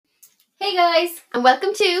Hey guys, And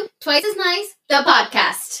welcome to Twice as Nice, the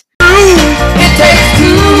podcast. It takes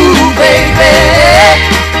two, baby.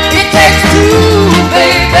 It takes two,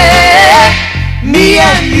 baby. Me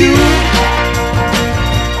and you.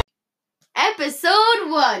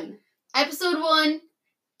 Episode 1. Episode 1,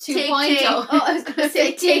 2.0. Take two. Oh, I was going to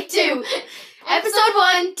say take 2. Episode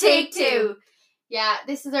 1, take 2. Yeah,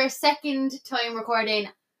 this is our second time recording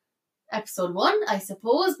episode 1, I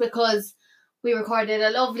suppose, because we recorded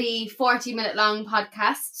a lovely 40-minute long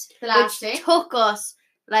podcast the last day. Which took us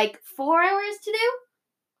like 4 hours to do.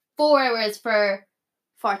 4 hours for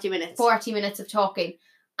 40 minutes. 40 minutes of talking.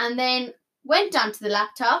 And then went onto the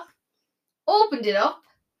laptop, opened it up,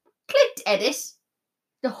 clicked edit,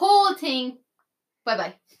 the whole thing.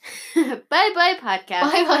 Bye-bye. Bye-bye podcast.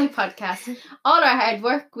 Bye-bye podcast. All our hard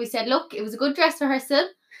work. We said, look, it was a good dress rehearsal,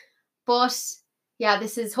 but yeah,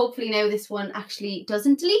 this is hopefully now this one actually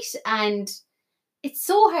doesn't delete, and it's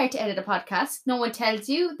so hard to edit a podcast. No one tells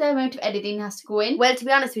you the amount of editing has to go in. Well, to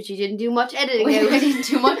be honest with you, didn't do much editing. We didn't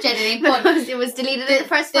do much editing, but because it was deleted in the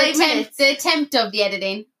first 5 minutes. The attempt of the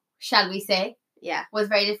editing, shall we say, Yeah. was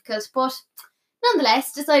very difficult, but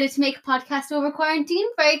nonetheless, decided to make a podcast over quarantine.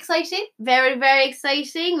 Very exciting. Very, very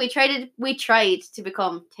exciting. We tried to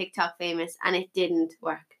become TikTok famous, and it didn't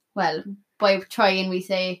work. Well, by trying, we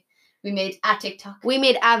say we made a TikTok. We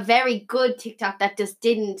made a very good TikTok that just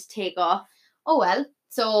didn't take off. Oh well,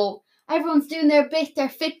 so everyone's doing their bit, their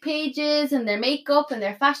fit pages and their makeup and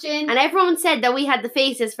their fashion. And everyone said that we had the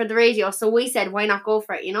faces for the radio, so we said, why not go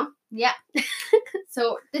for it, you know? Yeah.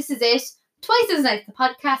 So this is it. Twice as Nice, the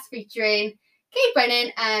podcast featuring Kate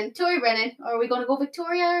Brennan and Tori Brennan. Or are we going to go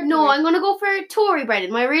Victoria? No, I'm going to go for Tori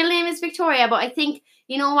Brennan. My real name is Victoria, but I think,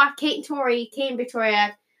 you know what, Kate and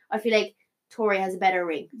Victoria, I feel like Tori has a better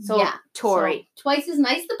ring. So, yeah, Tori. So, Twice as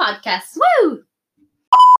Nice, the podcast. Woo!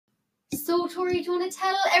 So, Tori, do you want to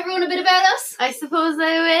tell everyone a bit about us? I suppose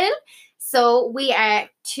I will. So, we are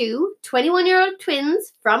two 21-year-old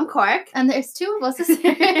twins from Cork. And there's two of us. two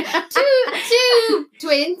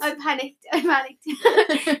twins. I panicked.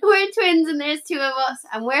 We're twins and there's two of us.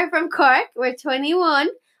 And we're from Cork. We're 21.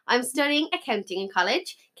 I'm studying accounting in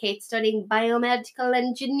college. Kate's studying biomedical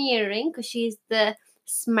engineering because she's the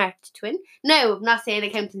smart twin. No, I'm not saying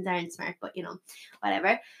accountants aren't smart, but you know,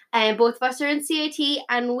 whatever. Both of us are in CIT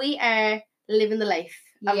and we are living the life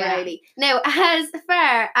of Riley. Now, as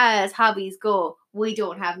far as hobbies go, we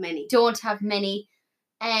don't have many. Don't have many.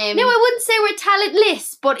 No, I wouldn't say we're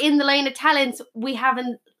talentless, but in the line of talents, we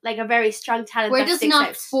haven't like a very strong talent. We're just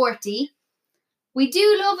not sporty. We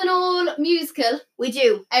do love an old musical. We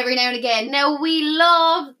do. Every now and again. Now, we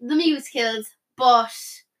love the musicals, but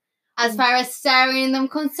as far as starring in them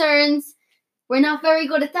concerns, we're not very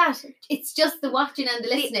good at that. It's just the watching and the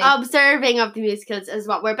listening. The observing of the musicals is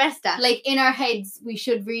what we're best at. Like, in our heads, we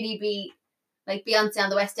should really be like Beyonce on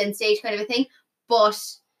the West End stage kind of a thing. But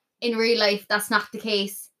in real life, that's not the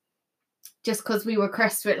case. Just because we were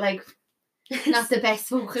cursed with, like, not the best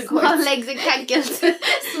vocal cords. Small legs and cankles.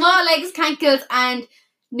 Small legs, cankles, and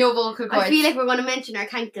no vocal cords. I feel like we're going to mention our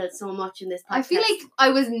cankles so much in this podcast. I feel like I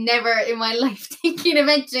was never in my life thinking of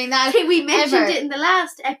mentioning that. I think we mentioned ever. it in the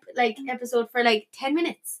last episode for like 10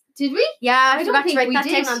 minutes. Did we? Yeah, I don't forgot to think write we that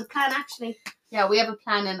did. down on the plan actually. Yeah, we have a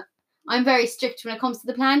plan, and I'm very strict when it comes to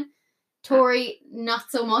the plan. Tori, not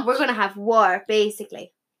so much. We're going to have war,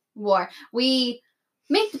 basically. War. We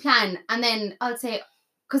make the plan, and then I'll say,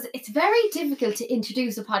 because it's very difficult to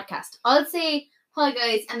introduce a podcast. I'll say, hi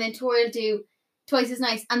guys, and then Tori will do Twice as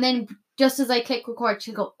Nice, and then just as I click record,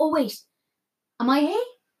 she'll go, oh wait, am I hey?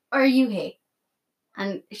 Or are you hey?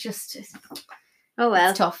 And it's just, Oh well.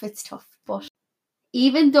 it's tough. But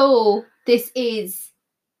even though this is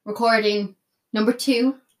recording number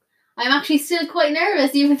 2, I'm actually still quite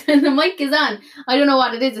nervous even when the mic is on. I don't know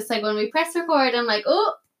what it is. It's like when we press record, I'm like,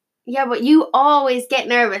 oh. Yeah, but you always get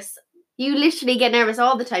nervous. You literally get nervous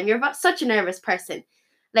all the time. You're such a nervous person.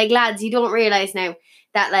 Like, lads, you don't realise now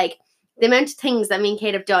that, like, the amount of things that me and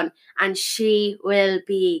Kate have done, and she will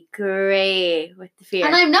be grey with the fear.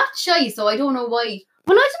 And I'm not shy, so I don't know why.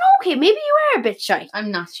 Well, I don't know, okay, maybe you are a bit shy.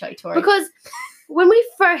 I'm not shy, Tori. Because when we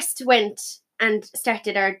first went and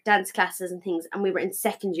started our dance classes and things, and we were in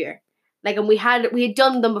second year, like, and we had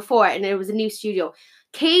done them before, and it was a new studio.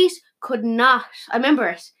 Kate could not, I remember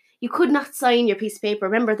it, you could not sign your piece of paper.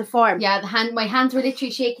 Remember the form? Yeah, my hands were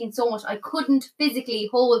literally shaking so much I couldn't physically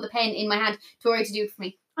hold the pen in my hand. Tori to do it for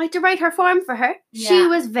me. I had to write her form for her. Yeah. She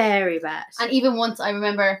was very bad. And even once, I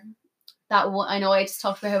remember that one, I know I just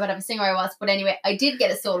talked about how bad of a singer I was, but anyway, I did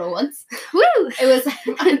get a solo once. Woo! It was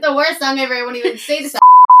the worst song ever. I won't even say the song.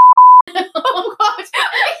 Oh God!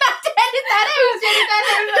 I have to edit that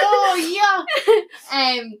out. Oh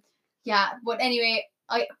yeah. Yeah, but anyway,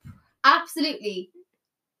 I absolutely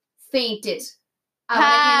fainted when I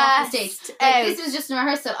came off the stage. Passed Like, out. this was just a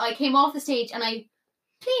rehearsal. I came off the stage and I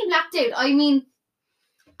clean blacked out. I mean,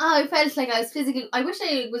 I felt like I was physically. I wish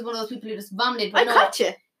I was one of those people who just vomited. But I no, caught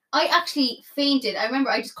you. I actually fainted. I remember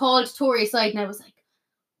I just called Tori aside and I was like,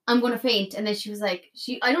 I'm going to faint. And then she was like,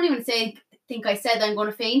 I don't even think I said I'm going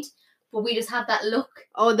to faint, but we just had that look.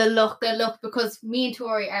 Oh, the look. Because me and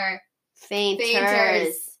Tori are Fainters.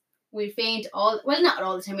 fainters. We faint not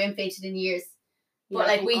all the time. We haven't fainted in years. But Yeah,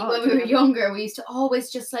 like thank when God, we were yeah. younger, we used to always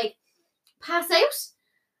just like pass out.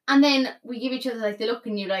 And then we give each other like the look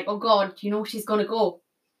and you're like, oh God, you know she's going to go.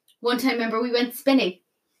 One time, remember, we went spinning.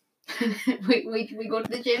 we go to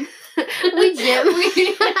the gym. We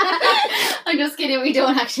gym. I'm just kidding. We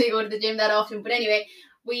don't actually go to the gym that often. But anyway,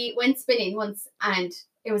 we went spinning once and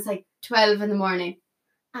it was like 12 in the morning.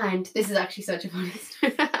 And this is actually such a funny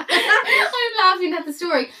story. I'm laughing at the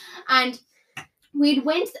story. And it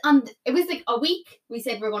was like a week. We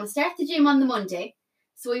said we're going to start the gym on the Monday.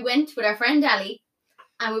 So we went with our friend Ali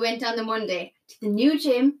and we went on the Monday to the new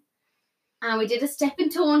gym. And we did a step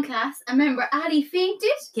and tone class. I remember Ali fainted.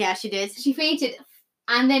 Yeah, she did. She fainted.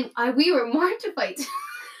 And then we were mortified.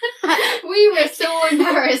 We were so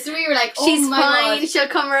embarrassed. We were like, oh She's my fine. God. She'll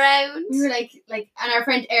come around. We were like, and our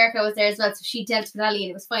friend Erica was there as well. So she dealt with Ali and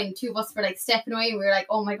it was fine. The two of us were like stepping away. And we were like,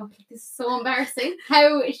 oh my God, this is so embarrassing.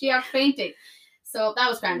 How is she out fainting? So that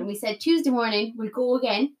was grand. And we said Tuesday morning, we'll go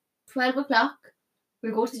again, 12 o'clock.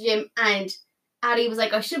 We'll go to the gym. And Ali was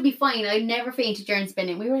like, I should be fine. I never fainted during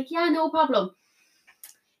spinning. We were like, yeah, no problem.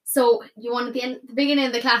 So at the beginning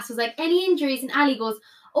of the class was like, any injuries? And Ali goes,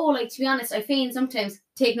 oh, like, to be honest, I faint sometimes.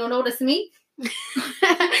 Take no notice of me. And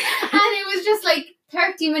it was just like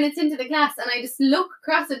 30 minutes into the class and I just look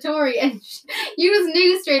across at Tori and you just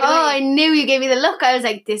knew straight away. Oh, I knew you gave me the look. I was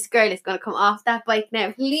like, this girl is going to come off that bike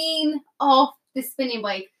now. Lean off the spinning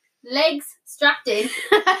bike. Legs strapped in.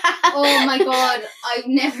 Oh my God, I've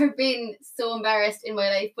never been so embarrassed in my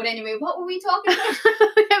life. But anyway, what were we talking about?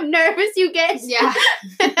 How nervous you get. Yeah.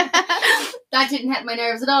 That didn't help my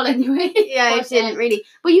nerves at all anyway. Yeah, But, it didn't really.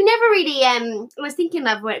 But you never really, I was thinking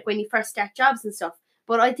of when you first start jobs and stuff.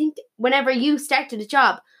 But I think whenever you started a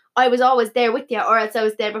job, I was always there with you or else I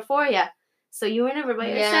was there before you. So you were never by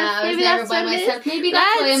yourself. Yeah, I was Maybe never that's by what it is. myself. Maybe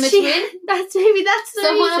that's why I'm a twin. That's the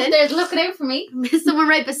Someone up reason. there's looking out for me. Someone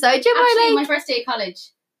right beside you, Actually, more my like. first day of college,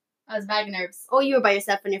 I was bag of nerves. Oh, you were by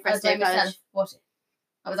yourself on your I was first day by of college. myself, but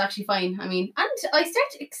I was actually fine. I mean, and I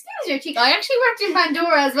started, excuse your cheek, I actually worked in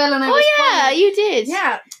Pandora as well and I was Oh yeah, fine. you did.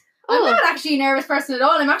 Yeah. I'm Oh. not actually a nervous person at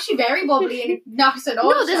all. I'm actually very bubbly and not at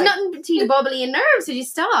all. No, there's shy. nothing between bubbly and nerves, so you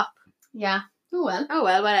stop. Yeah. Oh well. Oh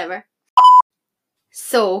well, whatever.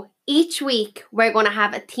 So each week we're going to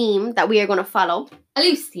have a theme that we are going to follow. A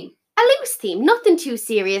loose theme. A loose theme, nothing too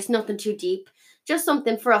serious, nothing too deep. Just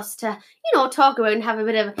something for us to, talk about and have a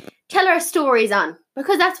bit of tell our stories on.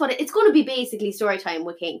 Because that's what it's going to be, basically story time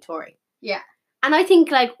with Kate and Tori. Yeah. And I think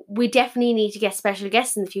we definitely need to get special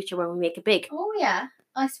guests in the future when we make it big. Oh yeah.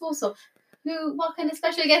 I suppose so. What kind of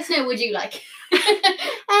special guest now would you like?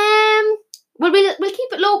 Well, we'll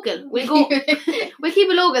keep it local. We'll keep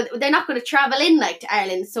it local. They're not going to travel in to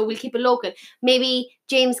Ireland, so we'll keep it local. Maybe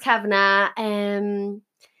James Kavanagh, Darren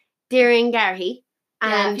Garhy,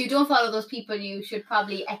 Yeah, and if you don't follow those people, you should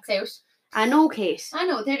probably X out. I know Kate. I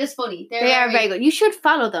know, they're just funny. They are very good. You should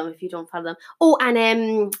follow them if you don't follow them. Oh,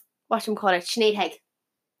 and whatchamacallit, Sinead Hegg.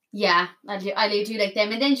 Yeah, I do like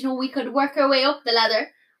them. And then, we could work our way up the ladder.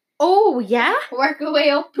 Oh, yeah? Work our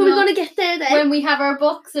way up. Are we going to get there then? When we have our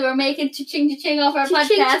books and we're making cha-ching off our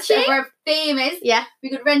Cha-ching, podcast cha-ching. and we're famous, Yeah, we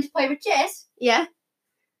could rent a private jet. yeah,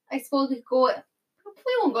 I suppose we could go.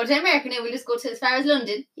 We won't go to America now. We'll just go to as far as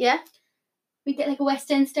London. yeah. We get like a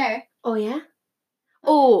West End star. Oh, yeah?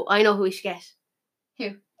 Oh, I know who we should get.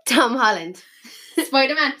 Who? Tom Holland.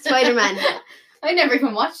 Spider-Man. Spider-Man. I never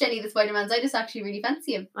even watched any of the Spider-Mans. I just actually really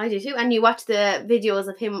fancy him. I do too. And you watch the videos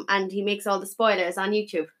of him and he makes all the spoilers on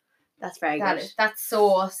YouTube. That's very good. That's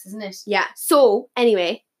so us, isn't it? Yeah. So,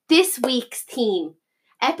 anyway, this week's theme.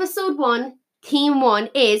 Episode 1, theme 1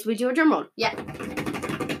 is, we do a drum roll. Yeah.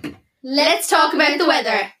 Let's talk about the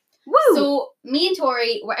weather. Woo! So, me and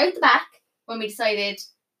Tori were out the back when we decided,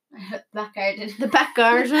 the back garden. The back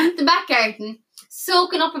garden. The back garden,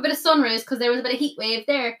 soaking up a bit of sun rays because there was a bit of heat wave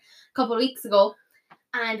there a couple of weeks ago.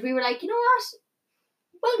 And we were like, you know what?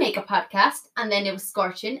 We'll make a podcast. And then it was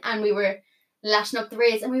scorching and we were lashing up the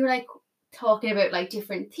rays and we were like talking about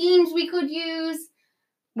different themes we could use.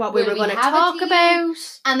 What we Will were we going to have a talk theme? about.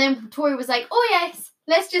 And then Tori was like, oh yes,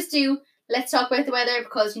 let's talk about the weather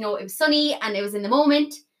because, it was sunny and it was in the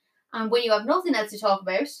moment. And when you have nothing else to talk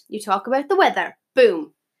about. You talk about the weather.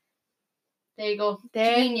 Boom. There you go.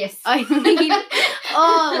 There. Genius. I mean,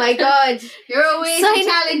 oh my God. You're always Sign- a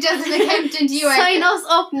challenge as an accountant, you are. Sign us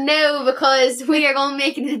up now because we are going to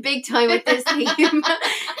make it big time with this theme.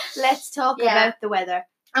 Let's talk Yeah. about the weather.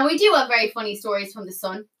 And we do have very funny stories from the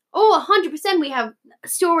sun. Oh, 100% we have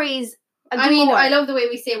stories. I mean, galore. I love the way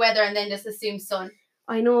we say weather and then just assume sun.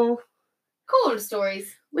 I know. Cold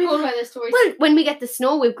stories. We've- Cold weather stories. Well, when we get the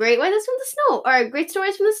snow, we have great weathers from the snow, or great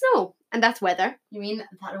stories from the snow, and that's weather. You mean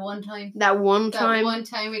that one time? That one That time. one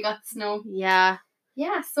time we got the snow. Yeah.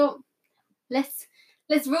 Yeah, so let's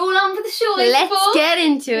roll on for the show. I Let's suppose. get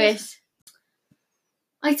into it.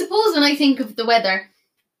 I suppose when I think of the weather,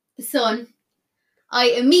 the sun,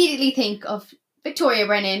 I immediately think of Victoria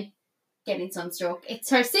Brennan getting sunstroke. It's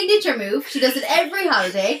her signature move. She does it every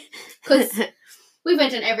holiday because we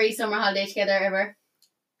went on every summer holiday together ever.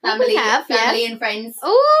 Oh, we have, yeah. Family and friends.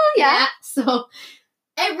 Oh, yeah. So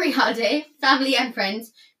every holiday, family and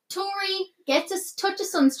friends. Tori gets a touch of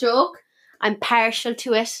sunstroke. I'm partial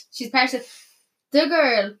to it. She's partial. The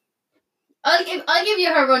girl. I'll give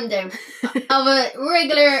you her rundown of a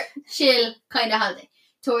regular chill kind of holiday.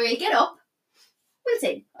 Tori get up. We'll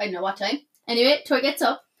say I don't know what time. Anyway, Tori gets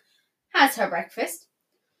up, has her breakfast,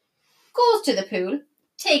 goes to the pool,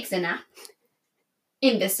 takes a nap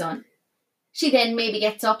in the sun. She then maybe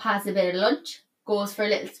gets up, has a bit of lunch, goes for a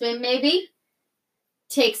little swim maybe,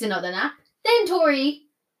 takes another nap. Then Tori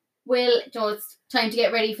will, it's time to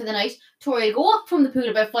get ready for the night. Tori will go up from the pool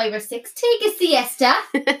about 5 or 6, take a siesta,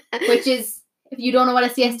 which is, if you don't know what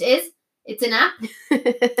a siesta is, it's a nap.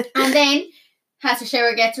 And then has her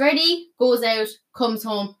shower, gets ready, goes out, comes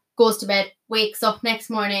home, goes to bed, wakes up next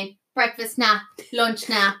morning, breakfast nap, lunch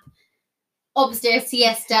nap, upstairs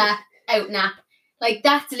siesta, out nap. Like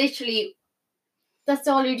that's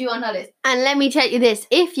all you do on holidays. And let me tell you this,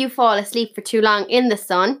 if you fall asleep for too long in the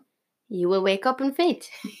sun, you will wake up and faint.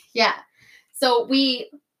 Yeah. So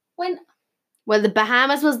Well, the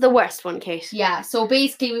Bahamas was the worst one, Kate. so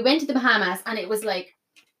basically we went to the Bahamas and it was like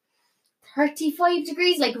 35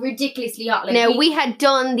 degrees, like ridiculously hot. Like Now, we had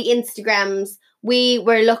done the Instagrams. We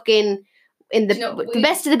were looking in the, You know, the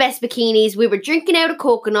best of the best bikinis. We were drinking out of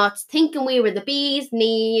coconuts, thinking we were the bee's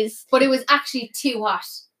knees. but it was actually too hot.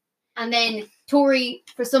 And then Tori,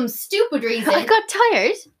 for some stupid reason, I got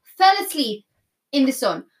tired. fell asleep in the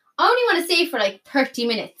sun. I only want to say for like 30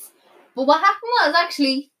 minutes. But what happened was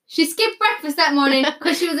actually she skipped breakfast that morning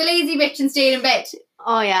because she was a lazy bitch and stayed in bed.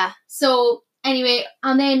 Oh, yeah. So anyway,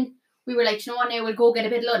 and then we were like, you know what, now we'll go get a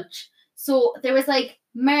bit of lunch. So there was like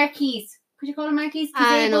marquees. Could you call them marquees?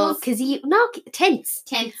 I know. Gazebos? Tents.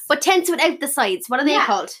 Tents. But tents without the sides. What are they Yeah.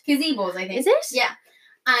 called? Gazebos, I think. Is it? Yeah.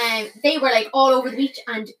 And they were like all over the beach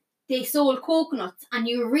and they sold coconuts and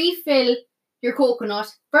you refill your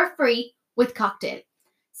coconut for free with cocktail.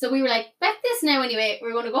 So we were like, bet this now anyway.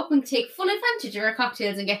 We're going to go up and take full advantage of our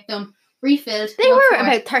cocktails and get them refilled. They once were more.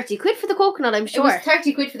 about 30 quid for the coconut, I'm It sure. was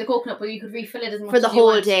 30 quid for the coconut, but you could refill it as much For the as you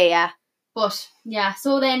whole want. day, yeah. But yeah,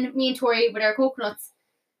 so then me and Tori with our coconuts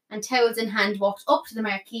and towels in hand walked up to the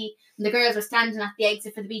marquee and the girls were standing at the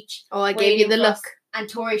exit for the beach. Oh, I gave you the waiting for us. look. And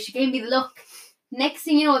Tori, she gave me the look. Next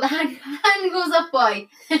thing you know, the hand goes up by.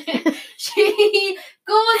 She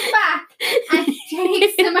goes back and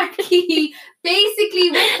takes the marquee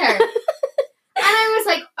basically with her. And I was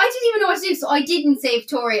like, I didn't even know what to do. So I didn't save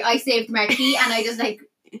Tori. I saved the marquee and I just like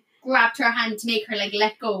grabbed her hand to make her like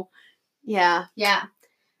let go. Yeah. Yeah.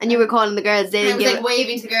 And you were calling the girls. They And I didn't was give like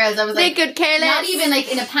waving to the girls. I was They like, could care less. not even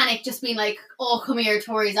like in a panic, just being like, oh, come here,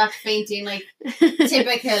 Tori's after fainting. Like,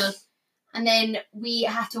 typical. And then we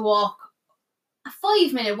had to walk a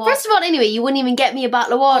 5-minute walk. First of all, anyway, you wouldn't even get me a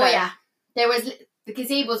bottle of water. Oh, yeah. There was, the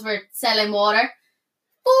gazebos were selling water.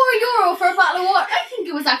 €4 for a bottle of water. I think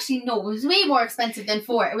it was actually, no, it was way more expensive than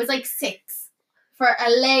 4. It was like 6 for a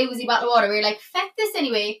lousy bottle of water. We were like, feck this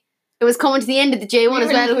anyway. It was coming to the end of the J1 as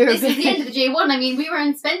well. This is the end of the J1. I mean, we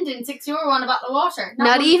weren't spending €6 on a bottle of water.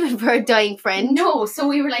 Not even for a dying friend. No, so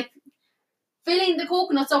we were like filling the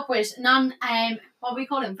coconuts up with what we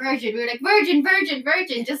call him, virgin. We were like,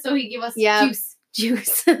 virgin, just so he'd give us juice.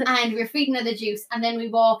 Juice. And we were feeding her the juice. And then we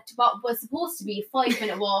walked what was supposed to be a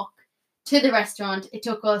 5-minute walk to the restaurant. It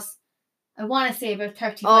took us, I want to say, about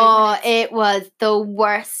 35 minutes. It was the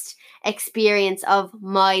worst experience of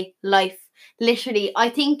my life. Literally, I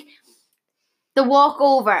think the walk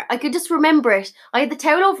over, I could just remember it. I had the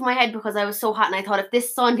towel over my head because I was so hot and I thought if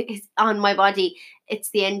this sun is on my body, it's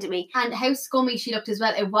the end of me. And how scummy she looked as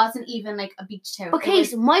well. It wasn't even like a beach towel. Okay,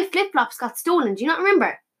 so my flip-flops got stolen. Do you not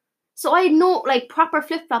remember? So I had no like proper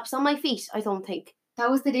flip-flops on my feet, I don't think. That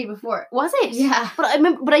was the day before. Was it? Yeah. But I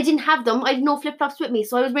remember, but I didn't have them. I had no flip-flops with me,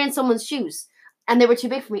 so I was wearing someone's shoes. And they were too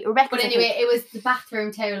big for me. Rebecca. But anyway, it was the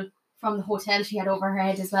bathroom towel from the hotel she had over her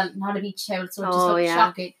head as well, not a beach towel, so it just Oh, looked yeah.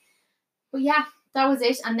 shocking. But yeah, that was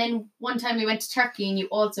it. And then one time we went to Turkey and you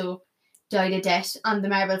also died a death on the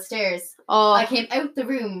marble stairs. Oh, I came out the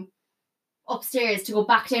room upstairs to go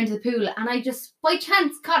back down to the pool, and I just by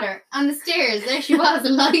chance caught her on the stairs. There she was,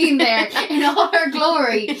 lying there in all her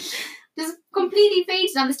glory, just completely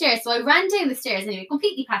fainted on the stairs. So I ran down the stairs anyway,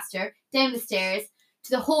 completely past her, down the stairs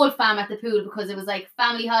to the whole fam at the pool, because it was like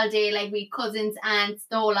family holiday, like we cousins, aunts,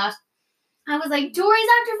 the whole lot. I was like, Dory's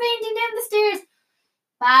after fainting down the stairs.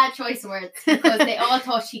 Bad choice of words, because they all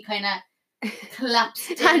thought she kind of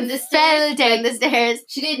collapsed down and the fell stairs. down the stairs.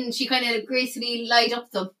 She didn't. She kind of gracefully lay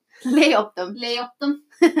up them. Lay up them.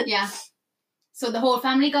 Yeah. So the whole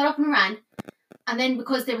family got up and ran. And then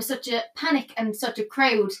because there was such a panic and such a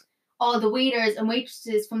crowd, all the waiters and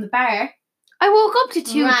waitresses from the bar I woke up to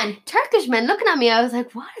two ran. Turkish men looking at me. I was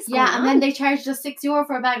like, what is going on? Yeah, and then they charged us €6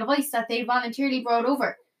 for a bag of ice that they voluntarily brought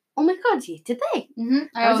over. Oh my god, did they? Mm-hmm.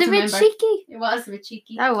 I That was always a bit remember. cheeky. It was a bit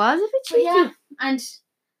cheeky. That was a bit But cheeky. yeah, and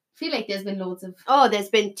I feel like there's been loads of... Oh, there's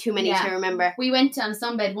been too many Yeah. to remember. We went on a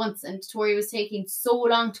sunbed once and Tori was taking so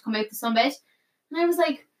long to come out the sunbed. And I was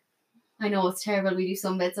like, I know it's terrible, we do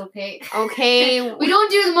sunbeds, okay? Okay. We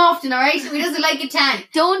don't do them often, alright? We doesn't like a tan.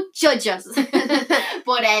 Don't judge us.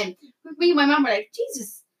 But me and my mum were like,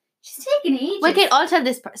 Jesus, she's taking ages. Well, okay, I'll tell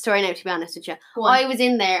this story now, to be honest with you. Go on. I was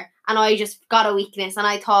in there and I just got a weakness and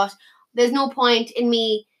I thought there's no point in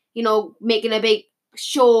me, making a big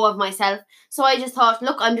show of myself. So I just thought,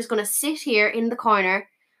 look, I'm just going to sit here in the corner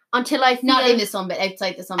until I feel... Not in the sunbed,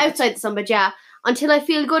 outside the sunbed. Outside the sunbed, yeah. Until I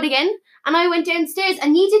feel good again. And I went downstairs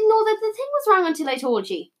and you didn't know that the thing was wrong until I told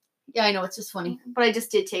you. Yeah, I know, it's just funny. But I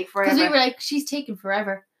just did take forever. Because we were like, she's taking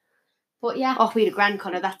forever. But yeah, Oh, we had a grand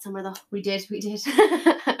colour that summer though. we did.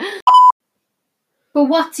 But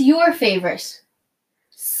what's your favourite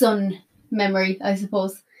sun memory, I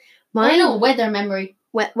suppose? I know, weather memory.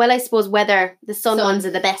 Well, I suppose weather, the sun Sun. ones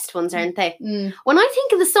are the best ones, aren't they? Mm. When I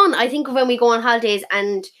think of the sun, I think of when we go on holidays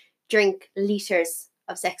and drink litres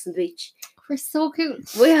of Sex on the Beach. We're so cool.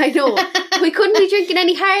 I know. We couldn't be drinking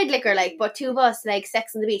any hard liquor, but two of us like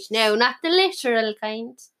Sex on the Beach. No, not the literal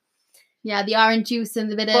kind. Yeah, the orange juice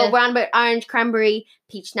and the bit But of... we're on about orange, cranberry,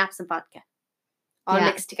 peach schnapps and vodka. All Yeah.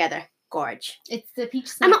 mixed together. Gorge. It's the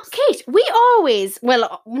peach And snaps. Kate, we always,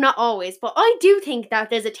 well, not always, but I do think that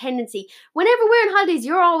there's a tendency, whenever we're on holidays,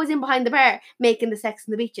 you're always in behind the bar making the Sex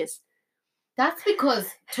on the Beaches. That's because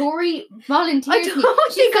Tori volunteers I me.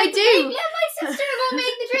 don't She's think I like, do. "Babe, let my sister go make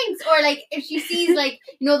the drinks." Or like if she sees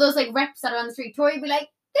those like reps that are on the street, Tori would be like,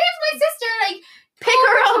 "There's my sister!" Like Pick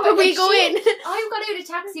her up and we go in. I got out of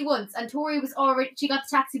taxi once and Tori was already, she got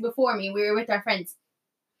the taxi before me and we were with our friends.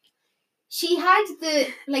 She had the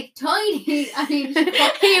tiny, I mean,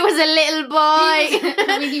 He was a little boy.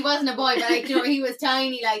 I mean, he wasn't a boy, but he was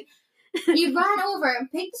tiny. He ran over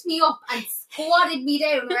and picked me up and squatted me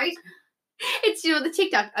down, right? It's the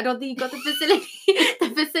TikTok. I don't think you got the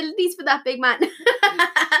facilities for that big man.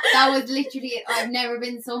 That was literally it. I've never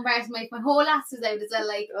been so embarrassed. My whole ass was out as well.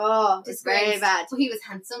 Oh, it's very disgraced. bad. But he was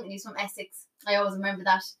handsome and he was from Essex. I always remember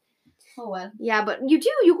that. Oh well. Yeah, but you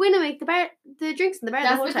go in and make the drinks in the bar the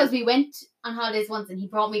That's whole because time. we went on holidays once and he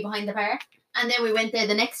brought me behind the bar. And then we went there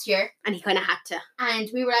the next year And he kind of had to. and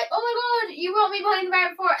we were like, "Oh my god, you brought me behind the bar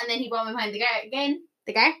before." And then he brought me behind the bar again.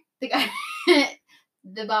 The guy? The guy.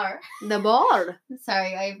 The bar. The ball.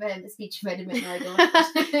 Sorry, I have a speech impediment. I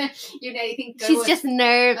don't. You nearly think I She's would. just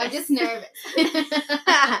nervous. I'm just nervous.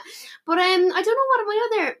 But I don't know what my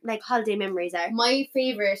other holiday memories are. My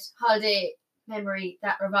favourite holiday memory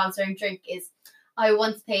that revolves around drink is I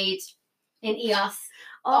once paid in EOS.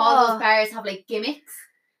 All those bars have gimmicks,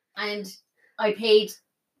 and I paid,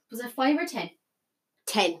 was it 5 or 10?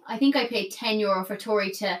 10. I think I paid €10 for Tori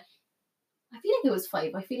to. I feel like it was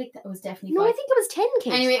 5. I feel like that was definitely 5. No, I think it was 10,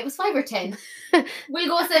 Kate. Anyway, it was 5 or 10. We'll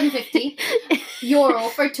go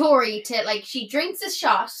 €7.50 for Tori to she drinks a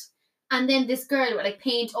shot, and then this girl with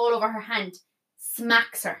paint all over her hand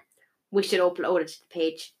smacks her. We should upload it to the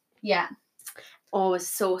page. Yeah. Oh, it was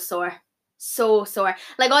so sore. So sore.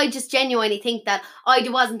 I just genuinely think that I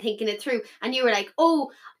wasn't thinking it through. And you were like,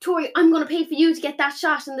 "Oh, Tori, I'm going to pay for you to get that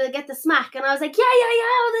shot and to get the smack." And I was like, yeah,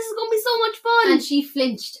 oh, this is going to be so much fun. And she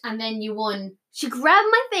flinched, and then you won. She grabbed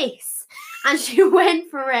my face and she went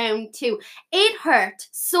for round 2. It hurt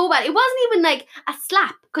so bad. It wasn't even a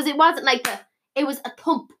slap, because it wasn't it was a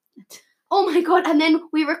thump. Oh my god. And then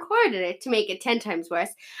we recorded it to make it 10 times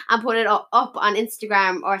worse and put it up on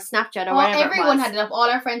Instagram or Snapchat or whatever. Everyone had it up. All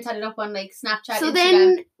our friends had it up on Snapchat. So Instagram.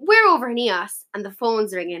 then we're over in EOS and the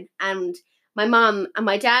phone's ringing and my mom and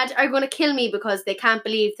my dad are going to kill me because they can't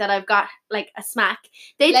believe that I've got like a smack.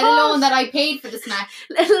 They Let thought, alone that I paid for the snack.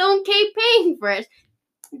 let alone Kate paying for it.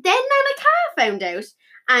 Then Nana Cara found out,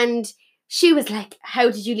 and she was like, "How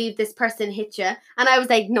did you leave this person hit you?" And I was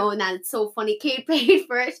like, "No, Nan, it's so funny. Kate paid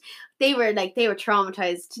for it." They were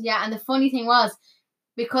traumatized. Yeah, and the funny thing was,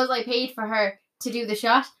 because I paid for her to do the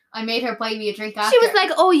shot, I made her buy me a drink after. She was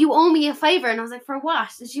like, "Oh, you owe me a $5," and I was like, "For what?"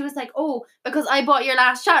 And she was like, "Oh, because I bought your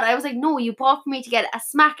last shot." I was like, "No, you bought for me to get a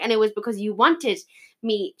smack, and it was because you wanted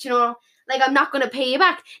me. You know, like I'm not going to pay you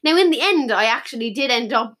back." Now, in the end, I actually did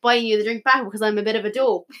end up buying you the drink back because I'm a bit of a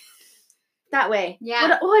dope. That way. Yeah.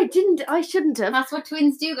 But I shouldn't have. That's what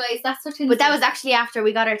twins do, guys. That's what twins But that do. was actually after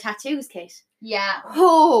we got our tattoos, Kate. Yeah.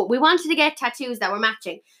 Oh, we wanted to get tattoos that were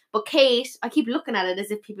matching. But Kate, I keep looking at it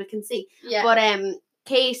as if people can see. Yeah. But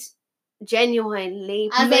Kate genuinely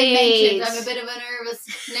As made... I mentioned, I'm a bit of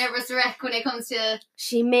a nervous wreck when it comes to...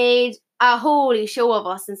 She made a holy show of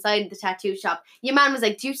us inside the tattoo shop. Your man was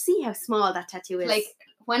like, "Do you see how small that tattoo is?" Like,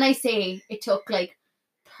 when I say it took like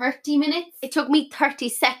 30 minutes. It took me 30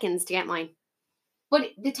 seconds to get mine.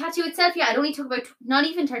 But the tattoo itself, yeah, it only took about, not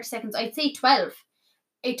even 30 seconds, I'd say 12.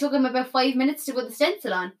 It took him about 5 minutes to put the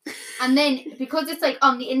stencil on. And then, because it's like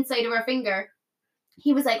on the inside of our finger,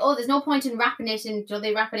 he was like, "Oh, there's no point in wrapping it in,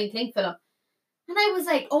 they wrap it in cling film." And I was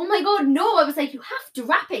like, "Oh my God, no." I was like, "You have to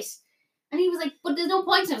wrap it." And he was like, "But there's no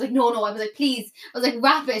point." And I was like, "No." I was like, "Please." I was like,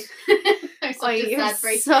 "Wrap it." I'm such a You're sad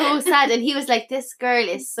freak. so sad. And he was like, "This girl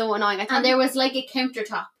is so annoying." And there was like a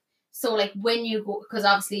countertop. So like when you go, because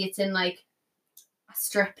obviously it's in like a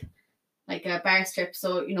strip, like a bar strip,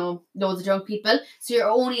 so you know, loads of drunk people, so you're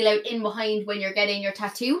only allowed in behind when you're getting your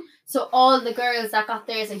tattoo. So all the girls that got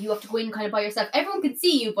theirs, like, you have to go in kind of by yourself. Everyone can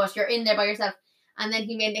see you, but you're in there by yourself. And then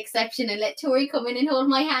he made an exception and let Tori come in and hold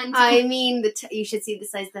my hand. I mean, you should see the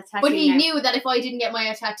size of that tattoo. But he now. knew that if I didn't get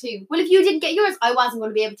my tattoo, Well, if you didn't get yours, I wasn't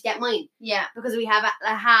going to be able to get mine. yeah, Because we have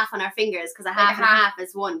a half on our fingers, because a Like half a and a half. half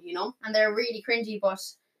is one, you know? and they're really cringy, but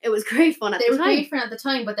It was great fun at they the were time. great fun at the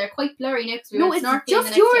time, but they're quite blurry now. 'Cause we No, went it's snorkeling the just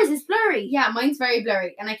next yours day. is blurry. Yeah, mine's very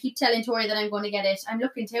blurry, and I keep telling Tori that I'm going to get it. I'm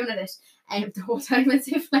looking down at it, the whole time as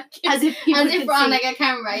if like As if people as if could we're on see. like a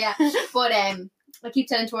camera, yeah. But I keep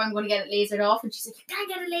telling Tori I'm going to get it lasered off, and she's like, "You can't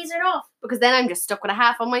get it lasered off." Because then I'm just stuck with a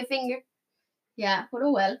half on my finger. Yeah, but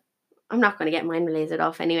oh well. I'm not going to get mine lasered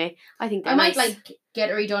off anyway. I think they're I might nice. like get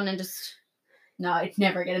it redone and just. No, I'd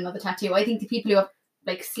never get another tattoo. I think the people who have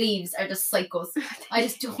like sleeves are just psychos. I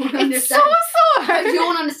just don't It's understand. so I sore.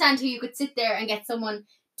 don't understand how you could sit there and get someone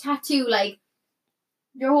tattoo like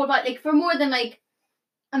your whole body, like for more than like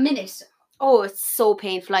a minute. Oh, it's so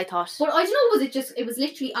painful, I thought. But I don't know, it was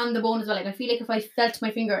literally on the bone as well. Like I feel like if I felt my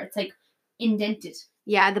finger, it's like indented.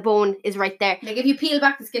 Yeah, the bone is right there. Like if you peel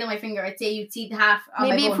back the skin of my finger, I'd say you'd see the half on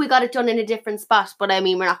Maybe my if bone. we got it done in a different spot, but I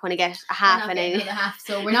mean, we're not going to get a We're half not and getting any. another half,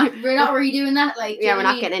 so we're not redoing that. Like do you Yeah, know we're what I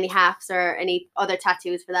not mean? getting any halves or any other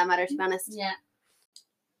tattoos for that matter, to be honest. Yeah.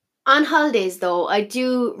 On holidays, though, I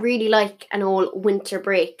do really like an old winter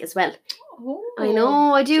break as well. Oh, I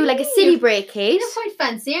know, I do. Like a city break, Kate. You're quite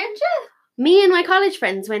fancy, aren't you? Me and my college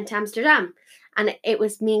friends went to Amsterdam, and it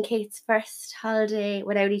was me and Kate's first holiday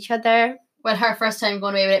without each other. Well, her first time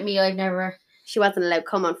going away with me, I've never. She wasn't allowed to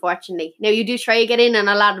come, unfortunately. Now, you do try to get in on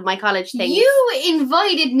a lot of my college things. You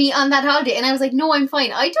invited me on that holiday, and I was like, "No, I'm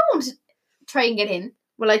fine. I don't try and get in."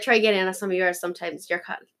 Well, I try to get in on some of yours sometimes.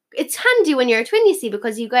 It's handy when you're a twin, you see,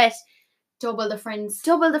 because you get Double the friends.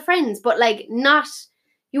 double the friends, but like not,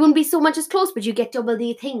 you wouldn't be so much as close, but you get double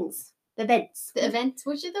the things, the events. The events,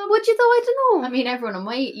 would you though? Would you though? I don't know. I mean, everyone in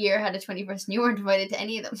my year had a 21st, and you weren't invited to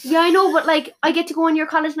any of them. Yeah, I know, but like I get to go on your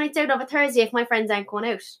college nights out of a Thursday if my friends aren't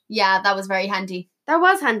going out. Yeah, that was very handy. That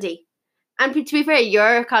was handy. And to be fair,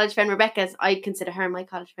 your college friend Rebecca's, I consider her my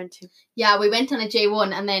college friend too. Yeah, we went on a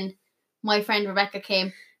J1, and then my friend Rebecca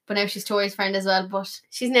came, but now she's Tori's friend as well. But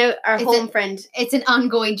She's now our Is home it- friend. it's an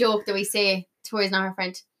ongoing joke that we say Tori's not her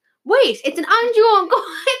friend. Wait, it's an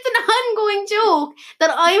ongoing joke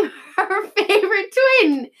that I'm her favorite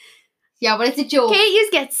twin. Yeah, but it's a joke. Kate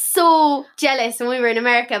used to get so jealous when we were in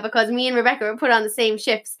America because me and Rebecca were put on the same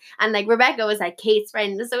ships, and like Rebecca was like Kate's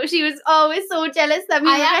friend, so she was always so jealous that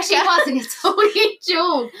me and I Rebecca. actually wasn't. It's only a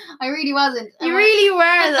joke. I really wasn't. You really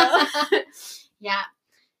were though. Yeah.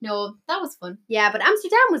 No, that was fun. Yeah, but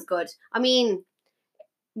Amsterdam was good. I mean,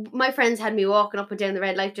 my friends had me walking up and down the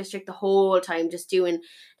red light district the whole time, just doing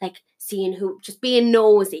like seeing just being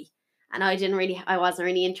nosy, and I wasn't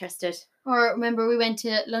really interested. Or remember we went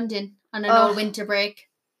to London on an Oh. old winter break.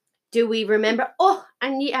 Do we remember? Oh,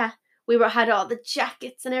 and yeah, had all the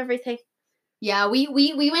jackets and everything. Yeah, we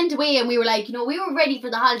went away and we were like, we were ready for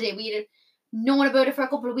the holiday. We had known about it for a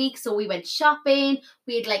couple of weeks. So we went shopping.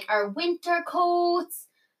 We had like our winter coats,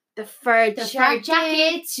 The fur the fur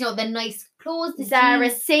jackets, you know, the nice clothes, the Zara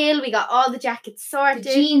jeans, sale. We got all the jackets the sorted.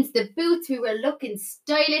 jeans, the boots. We were looking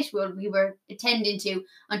stylish. We were attending to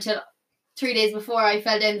until 3 days before I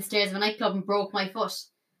fell down the stairs of a nightclub and broke my foot.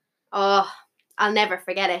 Oh, I'll never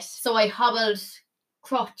forget it. So I hobbled,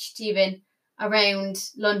 crutched even, around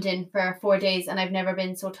London for 4 days, and I've never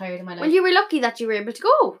been so tired in my life. Well, you were lucky that you were able to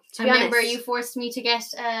go. To I be remember honest. you forced me to get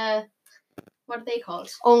what are they called?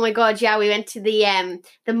 Oh my god, yeah, we went to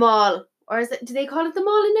the mall. Or is it, do they call it the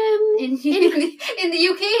mall In the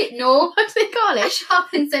UK? No. what do they call A it?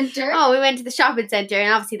 shopping centre. Oh, we went to the shopping centre,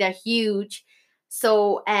 and obviously they're huge.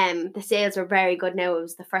 So the sales were very good now. It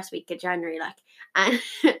was the first week of January, like. And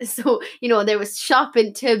so, you know, there was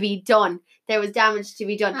shopping to be done. There was damage to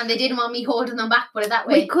be done. And they didn't want me holding them back, put it that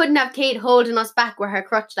way. We couldn't have Kate holding us back with her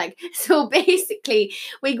crutch, like. So basically,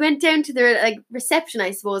 we went down to the like reception,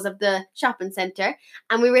 I suppose, of the shopping centre,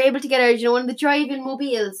 and we were able to get our, you know, one of the drive-in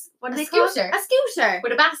mobiles. What are A they called? scooter. A scooter.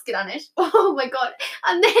 With a basket on it. Oh my god!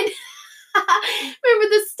 And then remember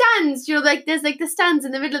the stands? You know, like there's like the stands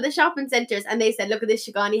in the middle of the shopping centres, and they said, "Look at this,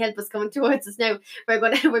 Shigani, help us coming towards us now. We're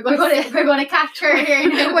gonna We're gonna catch her here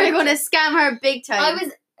now. we're gonna scam her big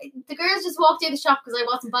time." The girls just walked out of the shop because I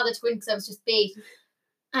wasn't bothered to go in because I was just bait.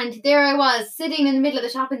 And there I was, sitting in the middle of the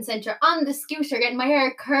shopping centre on the scooter, getting my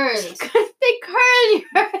hair curled. They curl your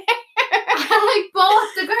hair. I bought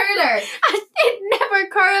the curler. And it never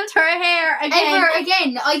curled her hair again. Ever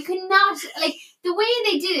again. I could not, like, the way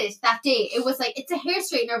they did it that day, it was like, it's a hair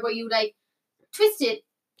straightener, but you, like, twist it,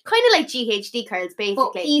 Kind of like GHD curls, but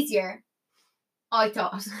basically. easier, I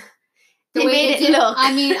thought. They made it did look.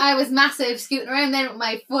 I mean, I was massive scooting around then with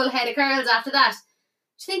my full head of curls after that.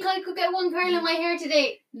 Do you think I could get one curl in my hair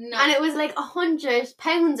today? No. And it was like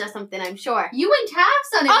 £100 or something, I'm sure. You went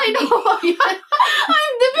halves on it. I with know. me.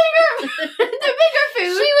 I'm the bigger She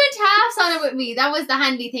food. went halves on it with me. That was the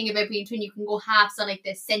handy thing about being twin. You can go halves on like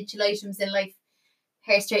the essential items in life.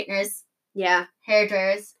 Hair straighteners, Yeah. hair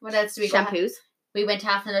dryers. What else do we go? Shampoos. We went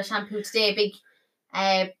half on a shampoo today.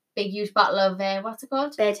 Big huge bottle of what's it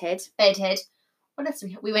called? Bedhead. Bedhead. What else do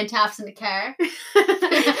we have? We went halves in the car.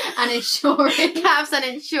 And insurance. Halves on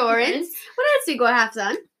insurance. What else do you go halves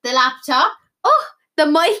on? The laptop. The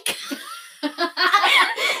mic.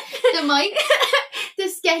 The mic. The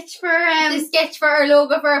sketch for The sketch for our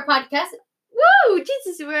logo for our podcast. Whoa,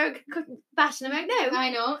 Jesus, we're bashing them out now.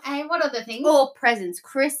 I know. And what other things? Oh, presents.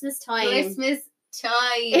 Christmas time Christmas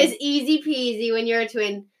time. is easy peasy when you're a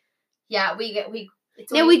twin. Yeah,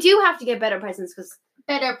 it's Now, only we do have to get better presents because,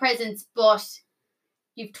 better presents, but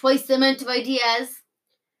you've twice the amount of ideas.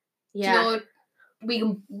 yeah. Do you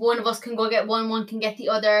know, one of us can go get one can get the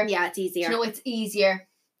other. Yeah, it's Do easier. you know, it's easier.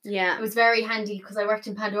 Yeah. It was very handy because I worked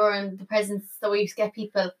in Pandora, and the presents that we used to get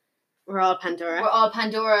people We're all Pandora. were all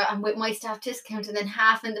Pandora, and with my staff discount, and then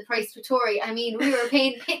half in the price for Tory. I mean, we were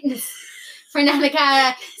paying pittance for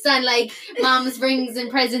Nalacara, and like mom's rings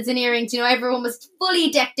and presents and earrings. You know, everyone was fully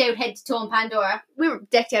decked out head to toe in Pandora. We were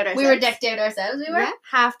decked out ourselves. We were decked out ourselves. We were Yeah,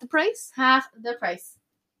 half the price. half the price.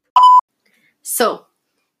 So,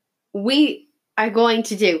 we are going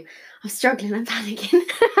to do... I'm struggling. I'm panicking.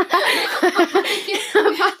 I'm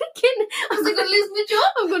panicking. Was I going to lose my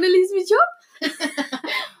job? I'm going to lose my job.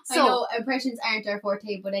 I know impressions aren't our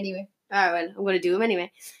forte, but anyway. Oh, well, I'm going to do them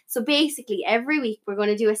anyway. So basically, every week we're going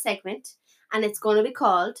to do a segment, and it's going to be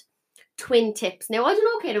called Twin Tips. Now, I don't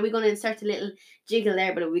know, Kate, are we going to insert a little jiggle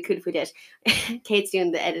there? But we could if we did. Kate's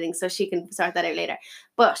doing the editing, so she can sort that out later.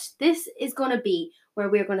 But this is going to be where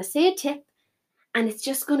we're going to say a tip, and it's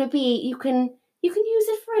just going to be, you can use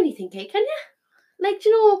it for anything, Kate, can you? Like,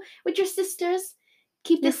 you know, with your sisters.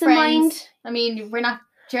 Keep Your this in mind. friends. I mean, we're not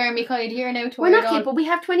Jeremy Coyd here now. We're not Kate, but we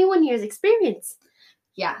have 21 years experience.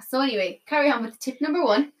 Yeah, so anyway, carry on with tip number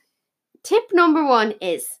 1. Tip number 1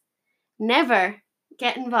 is never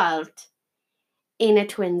get involved in a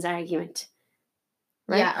twins argument.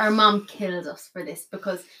 Right? Yeah, our mom killed us for this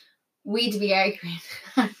because we'd be arguing.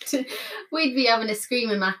 We'd be having a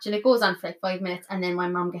screaming match, and it goes on for like 5 minutes, and then my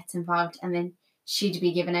mom gets involved, and then she'd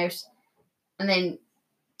be given out. And then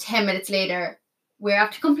 10 minutes later, we're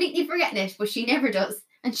after completely forgetting it, but she never does.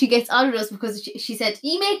 And she gets out of us because she said,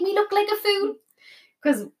 "You make me look like a fool."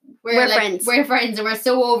 Because we're like, friends. We're friends, and we're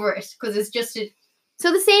so over it because it's just a...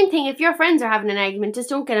 So the same thing, if your friends are having an argument, just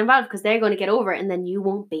don't get involved because they're going to get over it and then you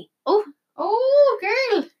won't be. Oh,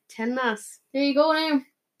 girl. Tell us. There you go now.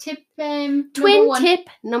 Tip Twin number 1. tip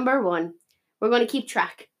number 1. We're going to keep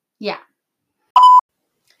track. Yeah.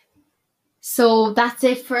 So that's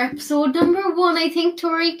it for episode number 1, I think,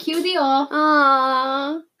 Tori. Cue the all.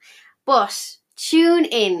 Aww. But tune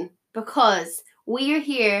in because we are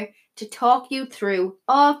here to talk you through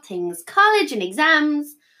all things college and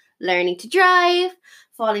exams, learning to drive,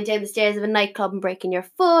 falling down the stairs of a nightclub and breaking your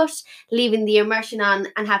foot, leaving the immersion on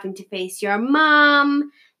and having to face your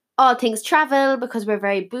mom, all things travel because we're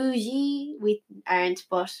very bougie. We aren't,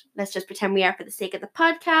 but let's just pretend we are for the sake of the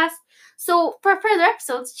podcast. So for further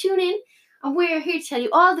episodes, tune in, and we're here to tell you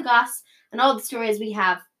all the goss and all the stories we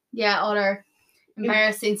have. Yeah, all our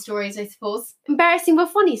embarrassing stories, I suppose. Embarrassing but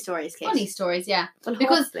funny stories, Kate. Funny stories, yeah. Well,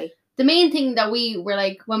 because hopefully. the main thing that we were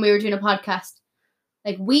like, when we were doing a podcast,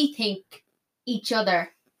 like, we think each other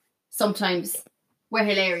sometimes we're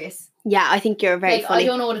hilarious. Yeah, I think you're very like, funny. I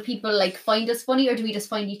don't know, do people like find us funny, or do we just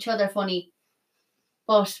find each other funny?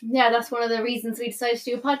 But yeah, that's one of the reasons we decided to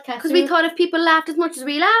do a podcast. Because we thought if people laughed as much as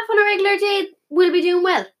we laugh on a regular day, we'll be doing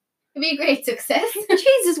well. it'd be a great success.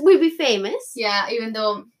 Jesus, we'll be famous. Yeah, even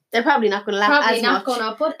though They're probably not going to laugh probably as not much.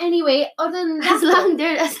 gonna. But anyway, other than that,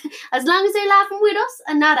 As long as they're laughing with us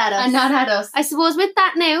and not at us. and not at us. I suppose with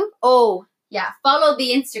that now, Yeah, follow the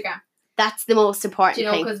Instagram. that's the most important Do you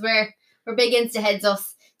know, thing. because we're big Insta heads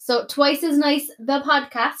us. So Twice as Nice, the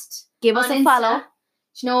podcast. Give us on a Insta. follow.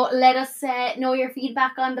 Do you know, let us know your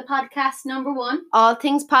feedback on the podcast, number 1. All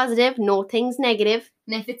things positive, no things negative.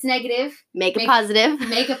 And if it's negative, Make it Make- positive.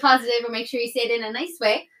 make it positive, or make sure you say it in a nice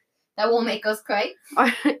way. That won't make us cry,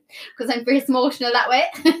 Or because I'm fierce emotional that way.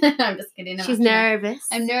 I'm just kidding. I'm she's actually not. nervous.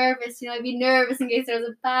 I'm nervous. You know, I'd be nervous in case there was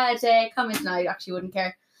a bad comment. No, I actually wouldn't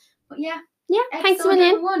care. But yeah, Yeah, thanks a episode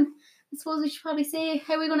million. number 1. I suppose we should probably say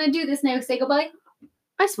how we're going to do this now. Say goodbye.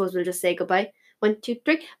 I suppose we'll just say goodbye. 1, 2,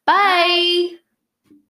 3. Bye.